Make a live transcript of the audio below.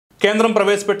కేంద్రం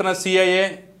ప్రవేశపెట్టిన CIA,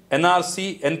 NRC,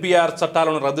 NPR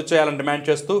చట్టాలను రద్దు చేయాలని డిమాండ్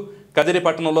చేస్తూ కదిరి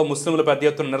పట్టణంలో ముస్లింలు పెద్ద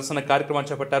ఎత్తున నిరసన కార్యక్రమం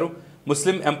చేపట్టారు.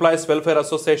 ముస్లిం ఎంప్లాయీస్ వెల్ఫేర్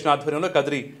అసోసియేషన్ ఆధ్వర్యంలో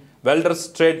కదిరి వెల్డర్స్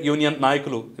ట్రేడ్ యూనియన్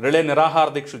నాయకులు రిలే నిరాహార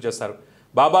దీక్షలు చేశారు.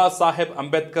 బాబాసాహెబ్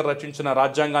అంబేద్కర్ రచించిన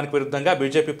రాజ్యాంగానికి విరుద్ధంగా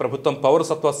బీజేపీ ప్రభుత్వం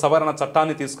పౌరసత్వ సవరణ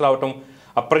చట్టాన్ని తీసుకురావడం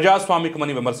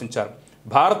అప్రజాస్వామికమని విమర్శించారు.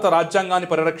 భారత రాజ్యాంగాన్ని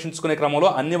పరిరక్షించుకునే క్రమంలో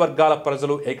అన్ని వర్గాల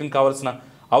ప్రజలు ఏకం కావాల్సిన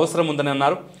అవసరం ఉందని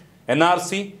అన్నారు.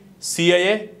 ఎన్ఆర్సీ,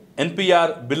 సిఐఏ,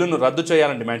 ఎన్పీఆర్ బిల్లును రద్దు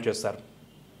చేయాలని డిమాండ్ చేశారు.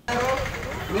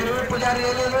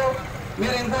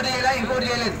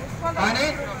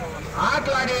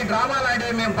 ఆటలాడి డ్రామాలాడి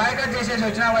మేము బాయ్కట్ చేసేసి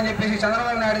వచ్చినామని చెప్పేసి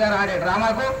చంద్రబాబు నాయుడు గారు ఆడే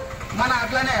డ్రామాకు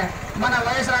అట్లనే మన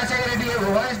వైఎస్ రాజశేఖర రెడ్డి,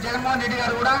 వైఎస్ జగన్మోహన్ రెడ్డి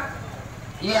గారు కూడా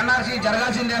ఈ ఎన్ఆర్సీ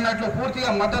జరగాల్సిందే అన్నట్లు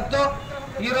పూర్తిగా మద్దతుతో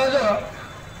ఈరోజు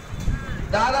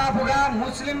దాదాపుగా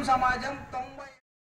ముస్లిం సమాజం